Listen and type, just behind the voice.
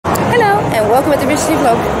welcome at the Business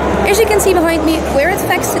Vlog. As you can see behind me, we're at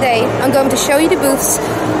Vax today. I'm going to show you the booths,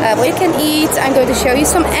 what you can eat. I'm going to show you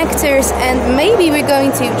some actors, and maybe we're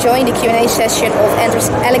going to join the Q&A session of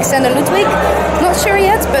Alexander Ludwig. Not sure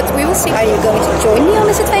yet, but we will see. Are you going to join me on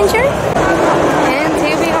this adventure? And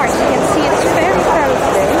here we are. As you can see, it's very crowded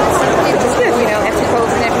today. It's good, you know, after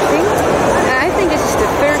COVID and everything. I think this is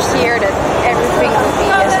the first year that everything will be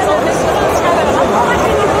as normal.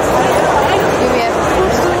 Here we have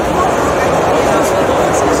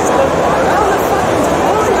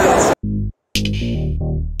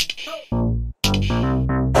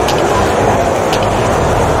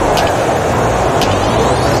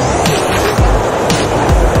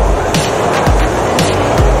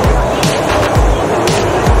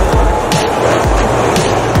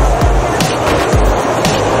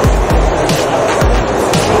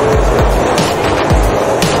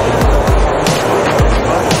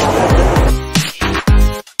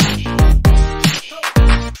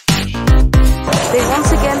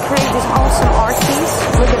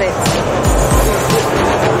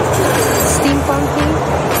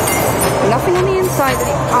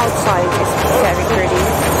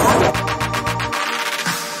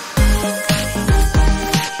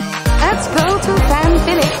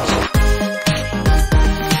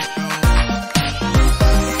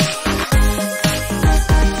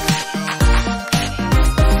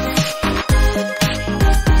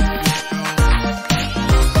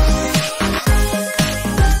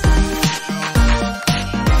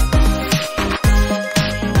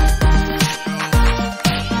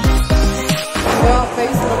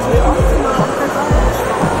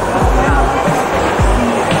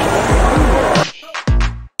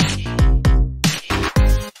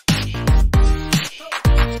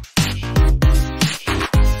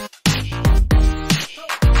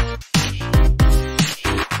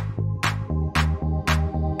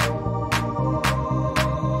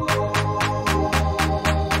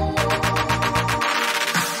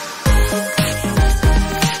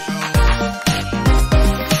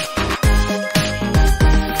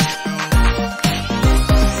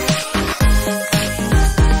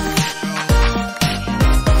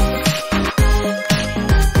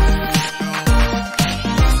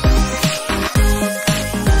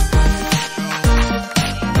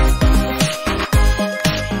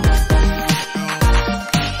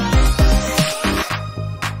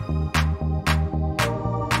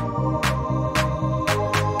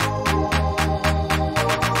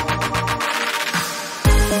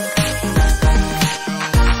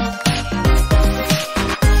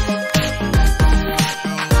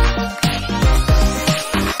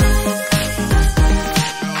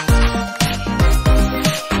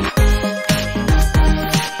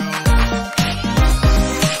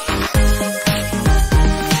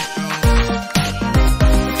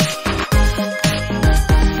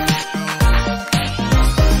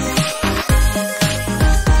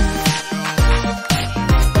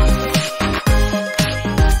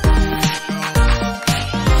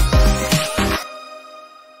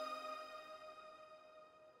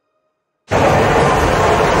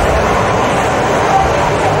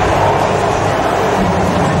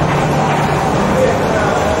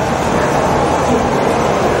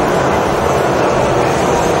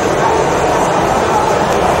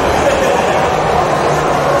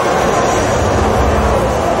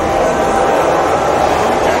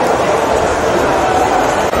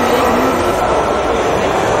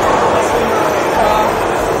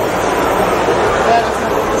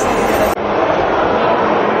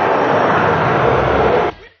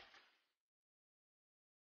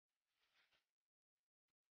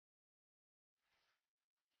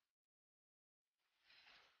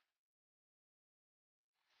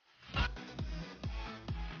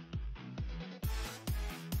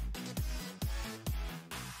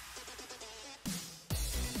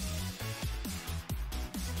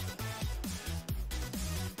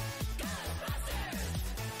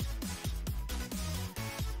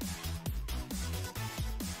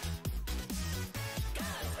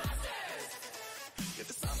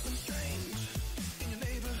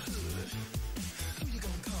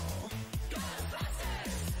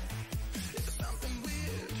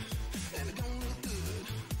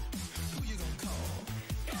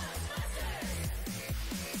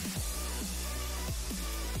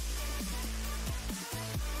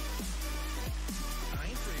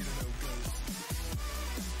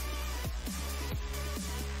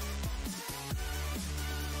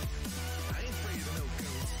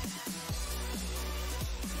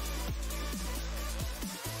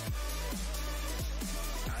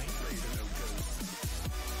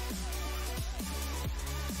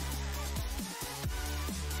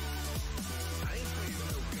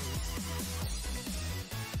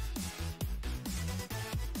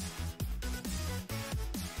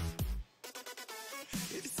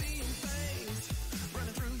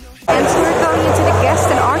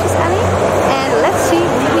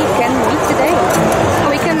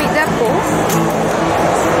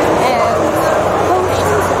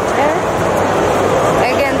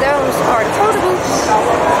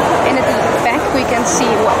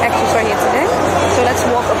let's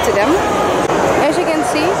walk up to them. As you can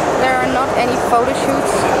see, there are not any photo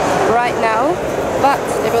shoots right now, but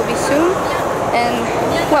there will be soon. And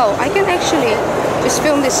well, I can actually just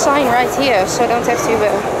film this sign right here, so I don't have to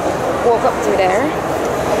walk up to there.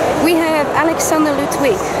 We have Alexander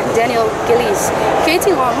Ludwig, Daniel Gillies,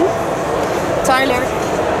 Katie Leung, Tyler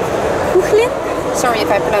Kuchlin, sorry if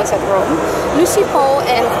I pronounced that wrong, Lucy Paul,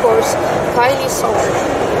 and of course Kylie Soler,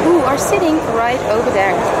 who are sitting right over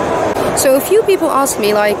there. So a few people ask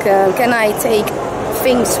me like, can I take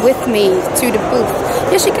things with me to the booth?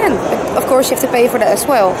 Yes, you can. Of course, you have to pay for that as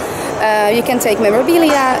well. You can take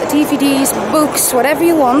memorabilia, DVDs, books, whatever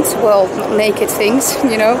you want. Well, not naked things,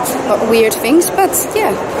 you know, not weird things, but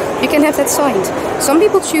yeah, you can have that signed. Some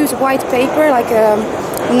people choose white paper, like a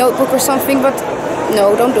notebook or something, but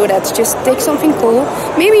no, don't do that. Just take something cool.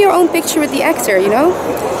 Maybe your own picture with the actor, you know?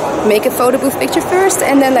 Make a photo booth picture first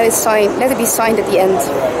and then let it be signed at the end.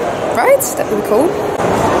 Right? That would be cool.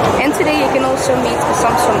 And today you can also meet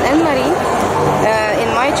Samson and Marie. In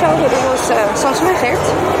my childhood it was Samson and Gert,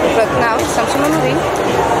 but now it's Samson and Marie.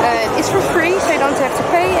 It's for free, so you don't have to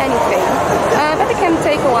pay anything. But it can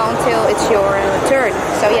take a while until it's your turn.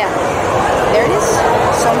 So yeah, there it is,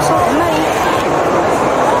 Samson and Marie.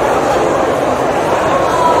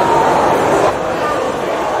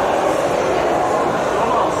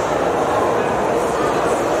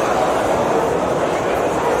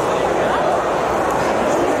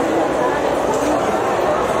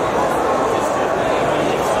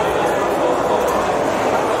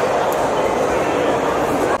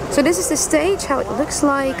 So this is the stage, how it looks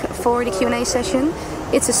like for the Q&A session.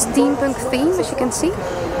 It's a steampunk theme, as you can see.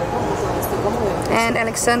 And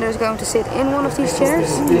Alexander is going to sit in one of these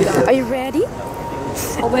chairs. Are you ready?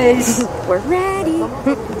 Always. We're ready.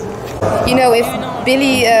 You know, if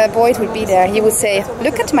Billy Boyd would be there, he would say,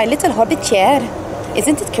 look at my little hobbit chair.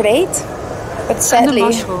 Isn't it great? But sadly...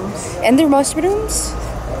 And the mushrooms. And the mushrooms.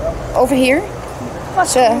 Over here.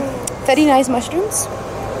 Very nice mushrooms.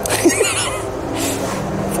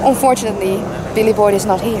 Unfortunately, Billy Boyd is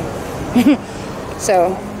not here.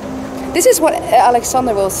 So, this is what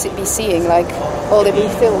Alexander will be seeing, like, all they be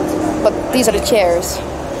filled. But these are the chairs.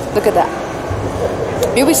 Look at that.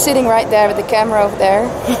 We'll be sitting right there with the camera over there.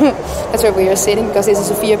 That's where we are sitting, because this is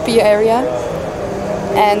a VIP area.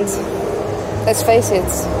 And, let's face it,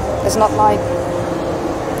 it's not like...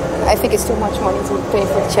 I think it's too much money to pay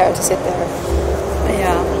for the chair to sit there.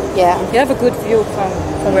 Yeah. Yeah. You have a good view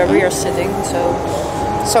from where we are sitting, so...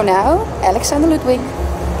 So now, Alexander Ludwig.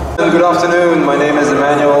 Good afternoon, my name is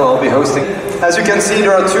Emmanuel, I'll be hosting. As you can see,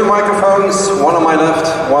 there are two microphones, one on my left,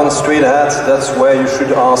 one straight ahead. That's where you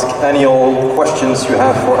should ask any old questions you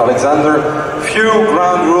have for Alexander. Few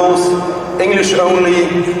ground rules, English only,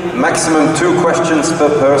 maximum 2 questions per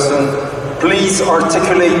person. Please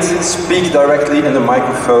articulate, speak directly in the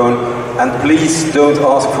microphone, and please don't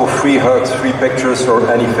ask for free hugs, free pictures, or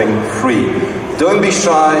anything free. Don't be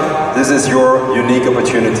shy, this is your unique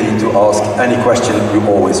opportunity to ask any question you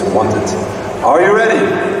always wanted. Are you ready?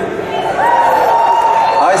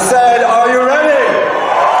 I said, are you ready?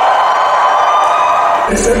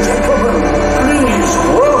 Ladies and gentlemen, please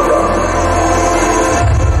welcome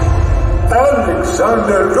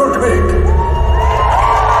Alexander Ludwig.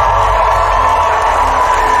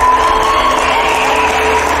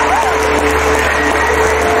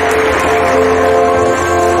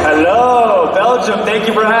 Belgium, thank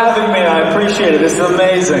you for having me. I appreciate it. This is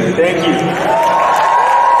amazing. Thank you.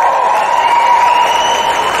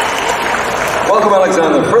 Welcome,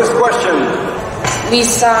 Alexander. First question. We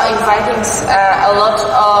saw in Vikings a lot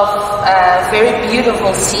of very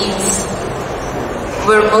beautiful scenes.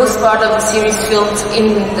 Were most part of the series filmed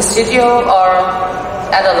in the studio or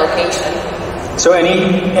at a location? So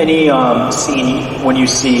any scene when you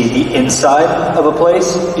see the inside of a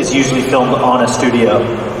place is usually filmed on a studio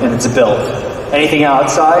and it's built. Anything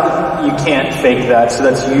outside, you can't fake that, so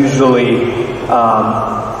that's usually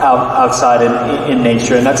outside in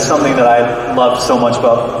nature. And that's something that I loved so much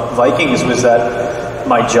about Vikings, was that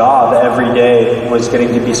my job every day was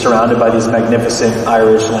getting to be surrounded by these magnificent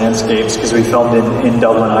Irish landscapes, because we filmed in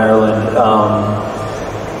Dublin, Ireland.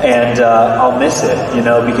 And I'll miss it, you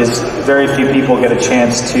know, because very few people get a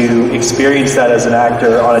chance to experience that as an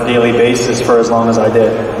actor on a daily basis for as long as I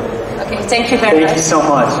did. Okay, thank you very much. Thank you so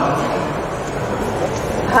much.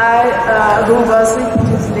 Hi, who was it?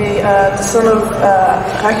 The son of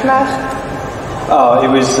Ragnar? Oh, it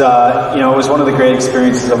was, it was one of the great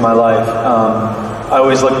experiences of my life. I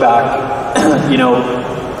always look back, you know,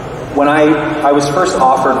 when I was first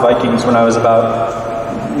offered Vikings when I was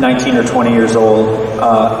about 19 or 20 years old,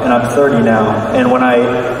 and I'm 30 now. And when I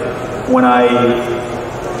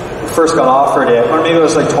first got offered it, or maybe it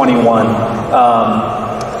was like 21,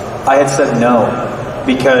 I had said no,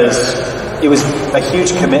 because it was a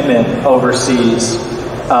huge commitment overseas,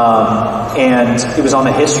 and it was on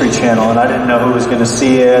the History Channel, and I didn't know who was going to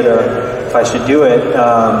see it or if I should do it.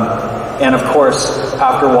 And of course,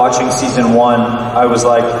 after watching season 1, I was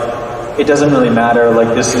like, it doesn't really matter,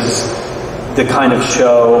 like this is the kind of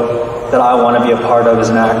show that I want to be a part of as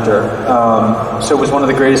an actor. So it was one of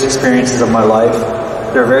the greatest experiences of my life.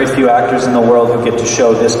 There are very few actors in the world who get to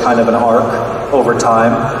show this kind of an arc over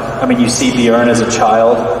time. I mean, you see Björn as a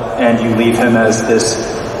child, and you leave him as this,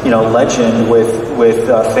 legend with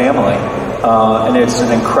family. And it's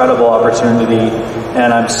an incredible opportunity,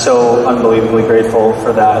 and I'm so unbelievably grateful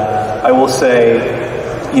for that. I will say,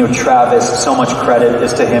 Travis, so much credit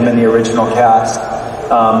is to him and the original cast.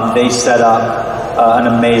 They set up an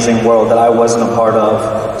amazing world that I wasn't a part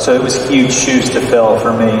of. So it was huge shoes to fill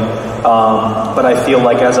for me. But I feel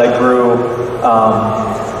like as I grew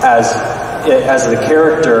as the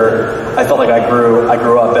character, I felt like I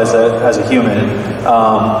grew up as a human.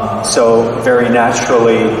 So very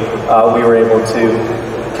naturally, we were able to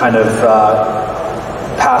kind of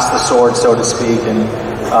pass the sword, so to speak,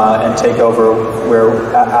 and take over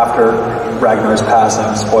where after Ragnar's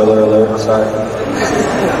passing. Spoiler alert. Sorry.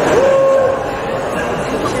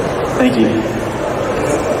 Thank you.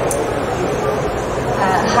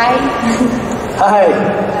 Hi.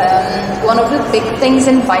 Hi. One of the big things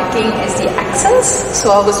in Viking is the accents.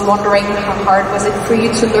 So I was wondering, how hard was it for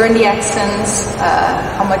you to learn the accents?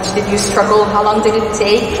 How much did you struggle? How long did it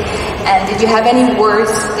take? And did you have any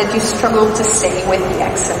words that you struggled to say with the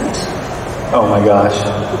accent? Oh my gosh.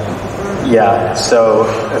 Yeah, so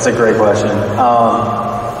that's a great question.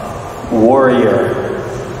 Warrior.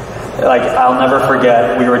 Like, I'll never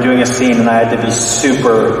forget, we were doing a scene and I had to be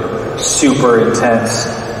super, super intense.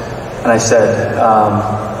 And I said,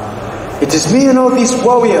 it is me and all these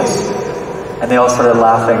warriors. And they all started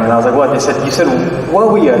laughing, and I was like, what? They said, you said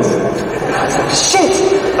warriors. I was like, shit!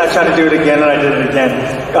 And I tried to do it again, and I did it again.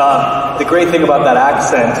 The great thing about that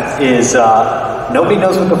accent is nobody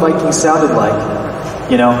knows what the Vikings sounded like.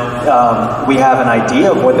 We have an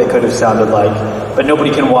idea of what they could have sounded like, but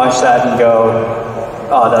nobody can watch that and go,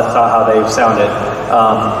 oh, that's not how they sounded.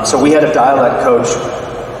 So we had a dialect coach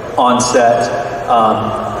on set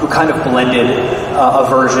who kind of blended a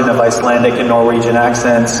version of Icelandic and Norwegian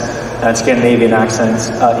accents and Scandinavian accents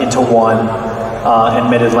into one, and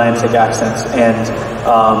Mid-Atlantic accents, and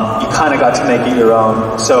you kind of got to make it your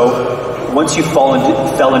own. So once you fell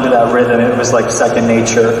into that rhythm, it was like second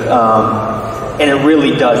nature, and it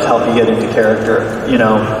really does help you get into character.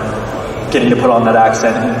 Getting to put on that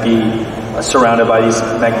accent and be surrounded by these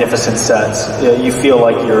magnificent sets. You feel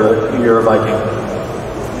like you're a Viking.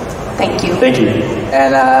 Thank you. Thank you.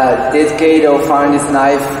 And did Kato find his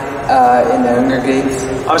knife in the Hunger Games?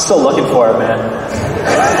 I'm still looking for it, man.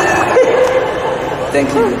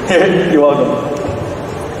 Thank you. You're welcome.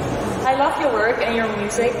 I love your work and your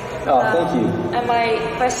music. Oh, thank you. And my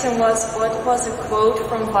question was, what was a quote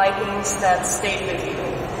from Vikings that stayed with you?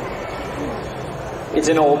 It's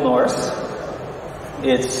in Old Norse.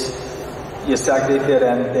 It's Je sagde till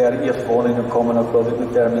en där erfarenheten kommer att både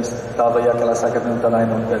utdärmis tava yakala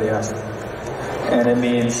sakatantanainun periast. And it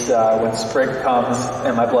means when spring comes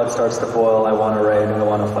and my blood starts to boil, I want to raid and I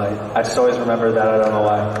want to fight. I just always remember that. I don't know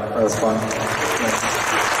why. That was fun. Yeah.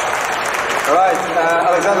 All right,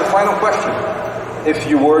 Alexander, final question. If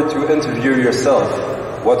you were to interview yourself,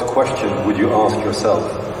 what question would you ask yourself?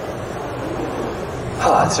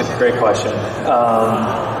 That's a great question.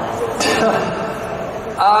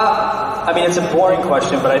 I mean, it's a boring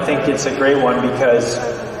question, but I think it's a great one because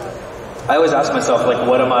I always ask myself, like,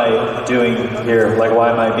 what am I doing here? Like,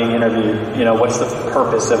 why am I being interviewed? What's the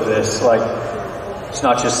purpose of this? Like, it's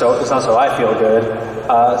not so I feel good.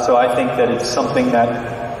 So I think that it's something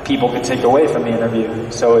that people could take away from the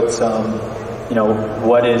interview. So it's,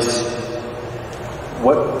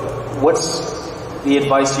 what's the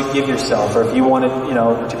advice you give yourself? Or if you wanted,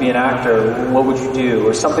 to be an actor, what would you do?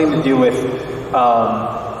 Or something to do with,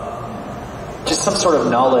 just some sort of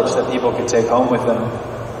knowledge that people could take home with them,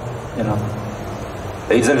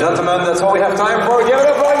 Ladies and gentlemen, that's all we have time for. Give it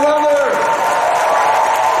up for Alexander!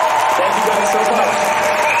 Thank you guys so much.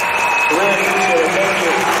 I really appreciate it. Thank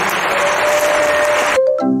you.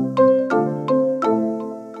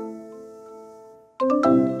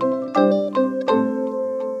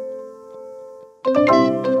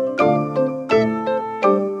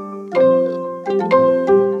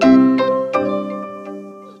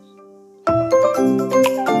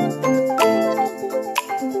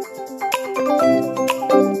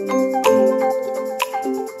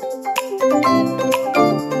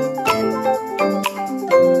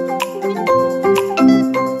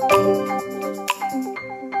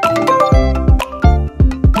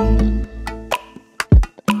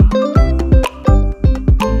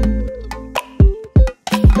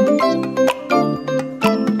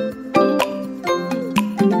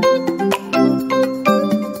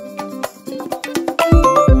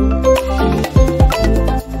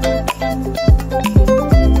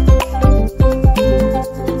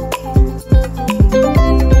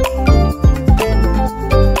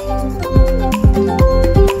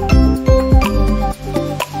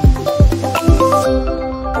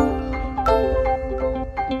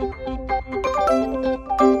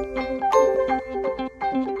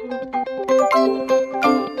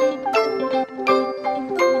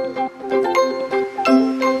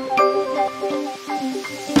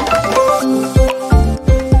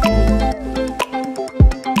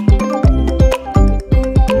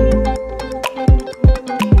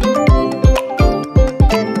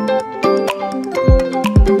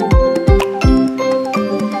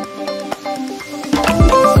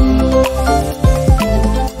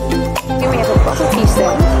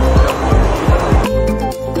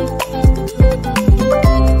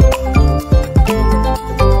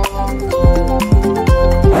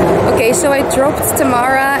 dropped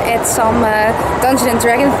Tamara at some Dungeon and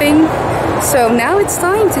Dragon thing. So now it's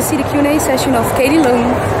time to see the Q&A session of Katie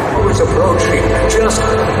Leung. Who is approaching just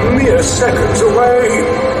mere seconds away.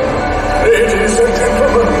 Ladies and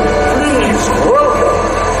gentlemen, please welcome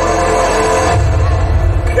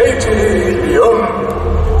Katie Leung.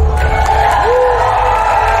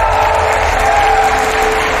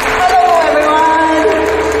 Hello everyone.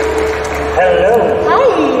 Hello.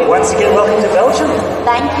 Hi. Once again, welcome to Belgium.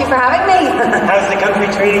 Thank you for having me. How's the country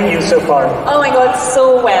treating you so far? Oh my god,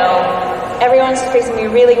 so well. Everyone's treating me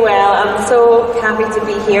really well. I'm so happy to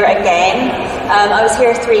be here again. I was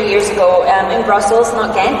here 3 years ago in Brussels,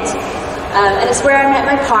 not Ghent. And it's where I met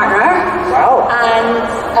my partner. Wow.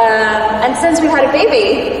 And since we've had a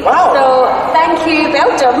baby. Wow. So thank you,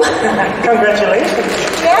 Belgium. Congratulations.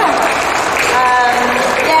 Yeah.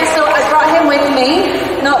 So I brought him with me,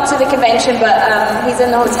 not to the convention, but he's in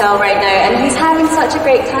the hotel right now, and he's having such a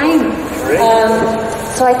great time. Great.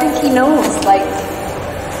 So I think he knows, like,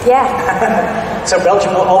 yeah. So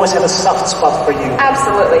Belgium will always have a soft spot for you.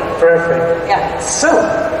 Absolutely. Perfect. Yeah. So,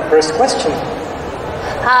 first question.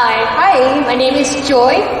 Hi, my name is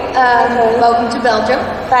Joy. Welcome to Belgium.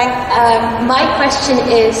 Thanks. My question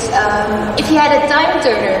is, if you had a time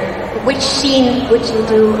turner, which scene would you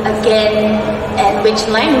do again, and which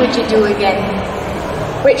line would you do again?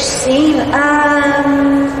 Which scene?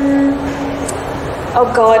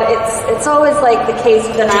 Oh God, it's always like the case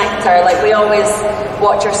with an actor. Like we always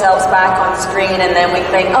watch ourselves back on screen, and then we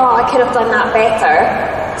think, oh, I could have done that better.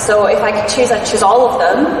 So if I could choose, I'd choose all of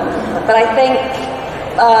them. But I think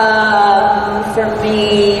for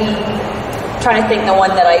me, trying to think the one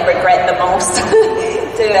that I regret the most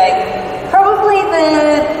doing, probably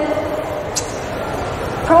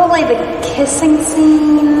the kissing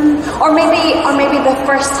scene, or maybe the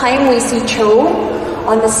first time we see Cho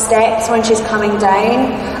on the steps when she's coming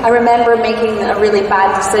down. I remember making a really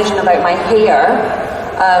bad decision about my hair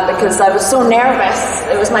because I was so nervous.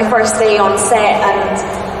 It was my first day on set, and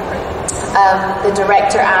the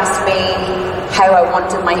director asked me how I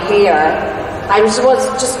wanted my hair. I was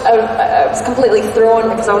completely thrown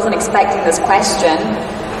because I wasn't expecting this question.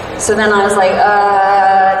 So then I was like,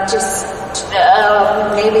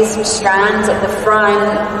 maybe some strands at the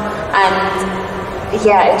front, and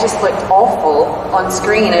yeah, it just looked awful on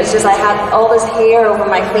screen. It's just I had all this hair over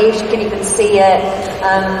my face, you couldn't even see it.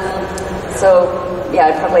 So yeah,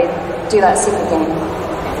 I'd probably do that scene again.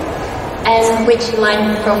 And which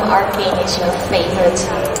line from Arcane is your favorite?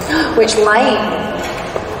 Which line?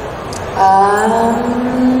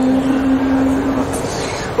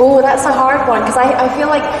 Oh, that's a hard one, because I feel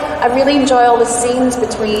like I really enjoy all the scenes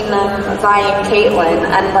between Vi and Caitlin,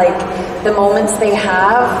 and like the moments they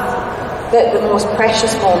have. The most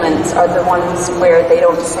precious moments are the ones where they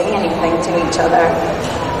don't say anything to each other.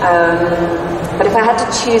 But if I had to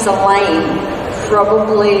choose a line,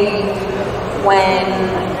 probably when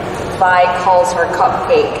Vi calls her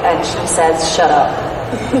cupcake and she says, "Shut up."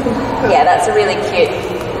 Yeah, that's a really cute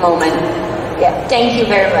moment. Yeah. Thank you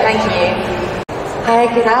very much. Thank you. Hi,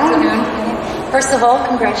 good afternoon. First of all,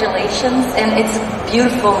 congratulations, and it's a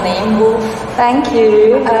beautiful name, Wolf. Thank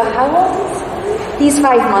you. How old is he? He's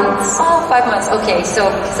 5 months. Oh, 5 months. Okay, so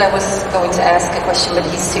because I was going to ask a question, but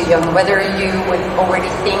he's too young. Whether you would already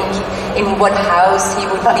think in what house he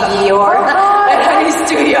would be, or he's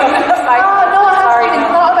too young. No, I haven't even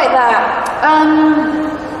thought about that.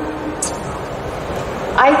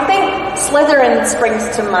 I think Slytherin springs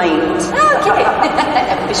to mind. Okay.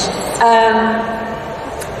 Ambitious.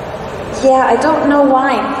 Yeah, I don't know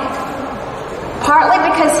why. Partly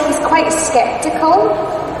because he's quite skeptical.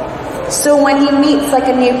 So when he meets like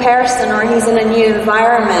a new person or he's in a new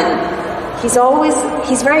environment, he's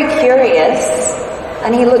very curious,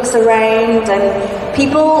 and he looks around, and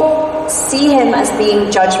people see him as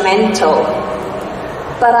being judgmental.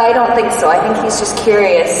 But I don't think so. I think he's just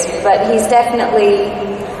curious. But he's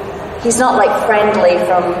not like friendly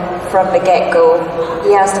from the get-go.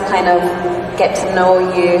 He has to kind of get to know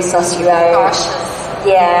you, suss you out. Cautious.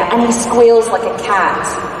 Yeah, and he squeals like a cat.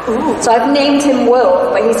 Ooh. So I've named him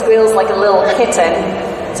Wolf, but he squeals like a little kitten.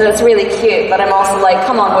 So it's really cute, but I'm also like,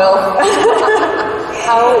 come on, Wolf.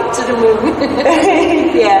 How to the moon.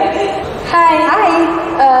 Yeah. Hi.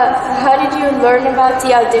 How did you learn about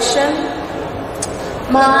the audition?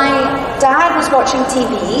 My dad was watching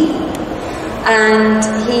TV, and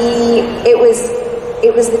it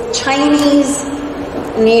was the Chinese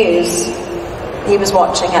news he was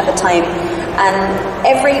watching at the time. And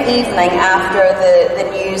every evening after the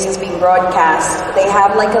news has been broadcast, they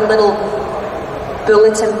have like a little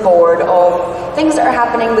bulletin board of things that are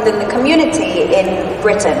happening within the community in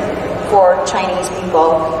Britain for Chinese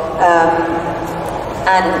people.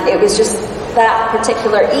 And it was just that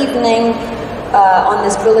particular evening, on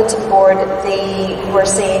this bulletin board, they were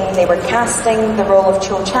saying they were casting the role of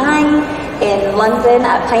Cho Chang in London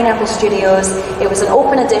at Pineapple Studios. It was an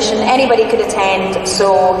open audition, anybody could attend,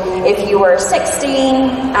 so if you were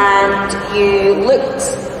 16 and you looked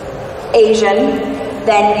Asian,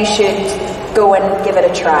 then you should go and give it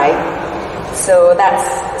a try. So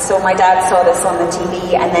my dad saw this on the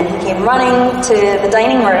TV, and then he came running to the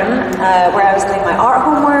dining room where I was doing my art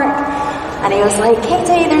homework, and he was like,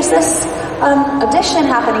 Katie, there's this audition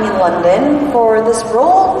happening in London for this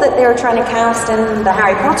role that they're trying to cast in the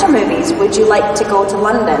Harry Potter movies. Would you like to go to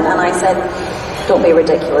London? And I said, don't be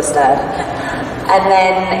ridiculous, Dad. And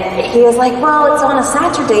then he was like, well, it's on a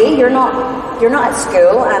Saturday, you're not at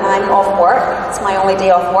school, and I'm off work, it's my only day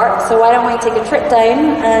off work, so why don't we take a trip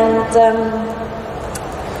down and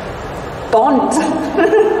bond?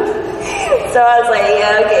 So I was like,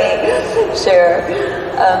 yeah, okay, sure.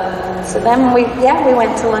 So then we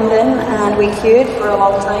went to London, and we queued for a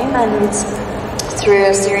long time, and through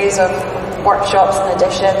a series of workshops and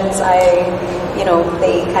auditions,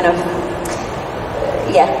 they kind of,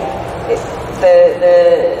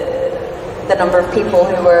 the number of people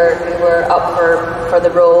who were up for the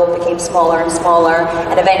role became smaller and smaller,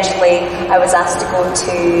 and eventually I was asked to go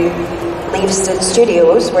to Leavesden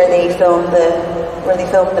Studios where they filmed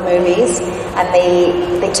the movies, and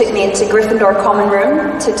they took me into Gryffindor Common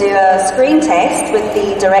Room to do a screen test with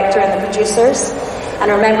the director and the producers.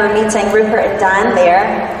 And I remember meeting Rupert and Dan there,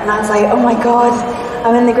 and I was like, oh my god,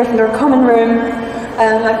 I'm in the Gryffindor Common Room,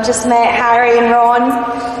 I've just met Harry and Ron.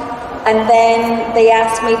 And then they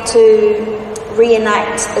asked me to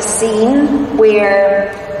reenact a scene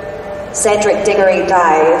where Cedric Diggory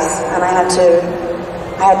dies, and I had to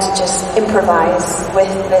just improvise with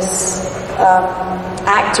this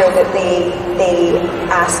actor that they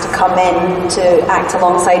asked to come in to act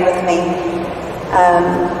alongside with me.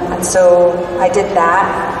 And so I did that,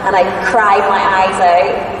 and I cried my eyes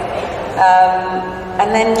out,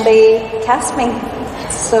 and then they cast me.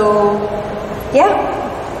 So, yeah.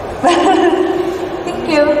 Thank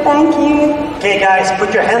you. Okay guys,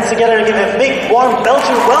 put your hands together and give a big warm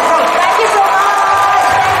Belgian welcome. Thank you so much.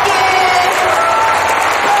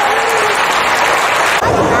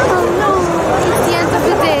 Oh no, it's the end of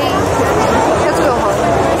the day. Let's go home.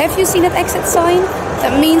 Have you seen that exit sign?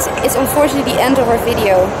 That means it's unfortunately the end of our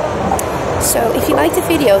video. So if you liked the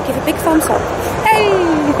video, give a big thumbs up. Hey!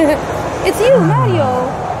 It's you, Mario!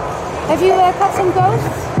 Have you caught some ghosts?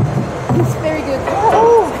 It's very good.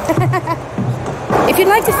 Oh. If you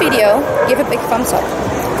liked the video, give a big thumbs up.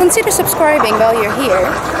 Consider subscribing while you're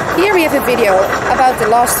here. Here we have a video about the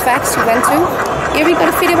last facts we went to. Here we got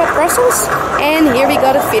a video about Brussels. And here we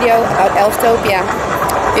got a video about Elftopia.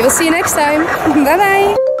 We will see you next time. Bye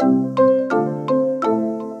bye.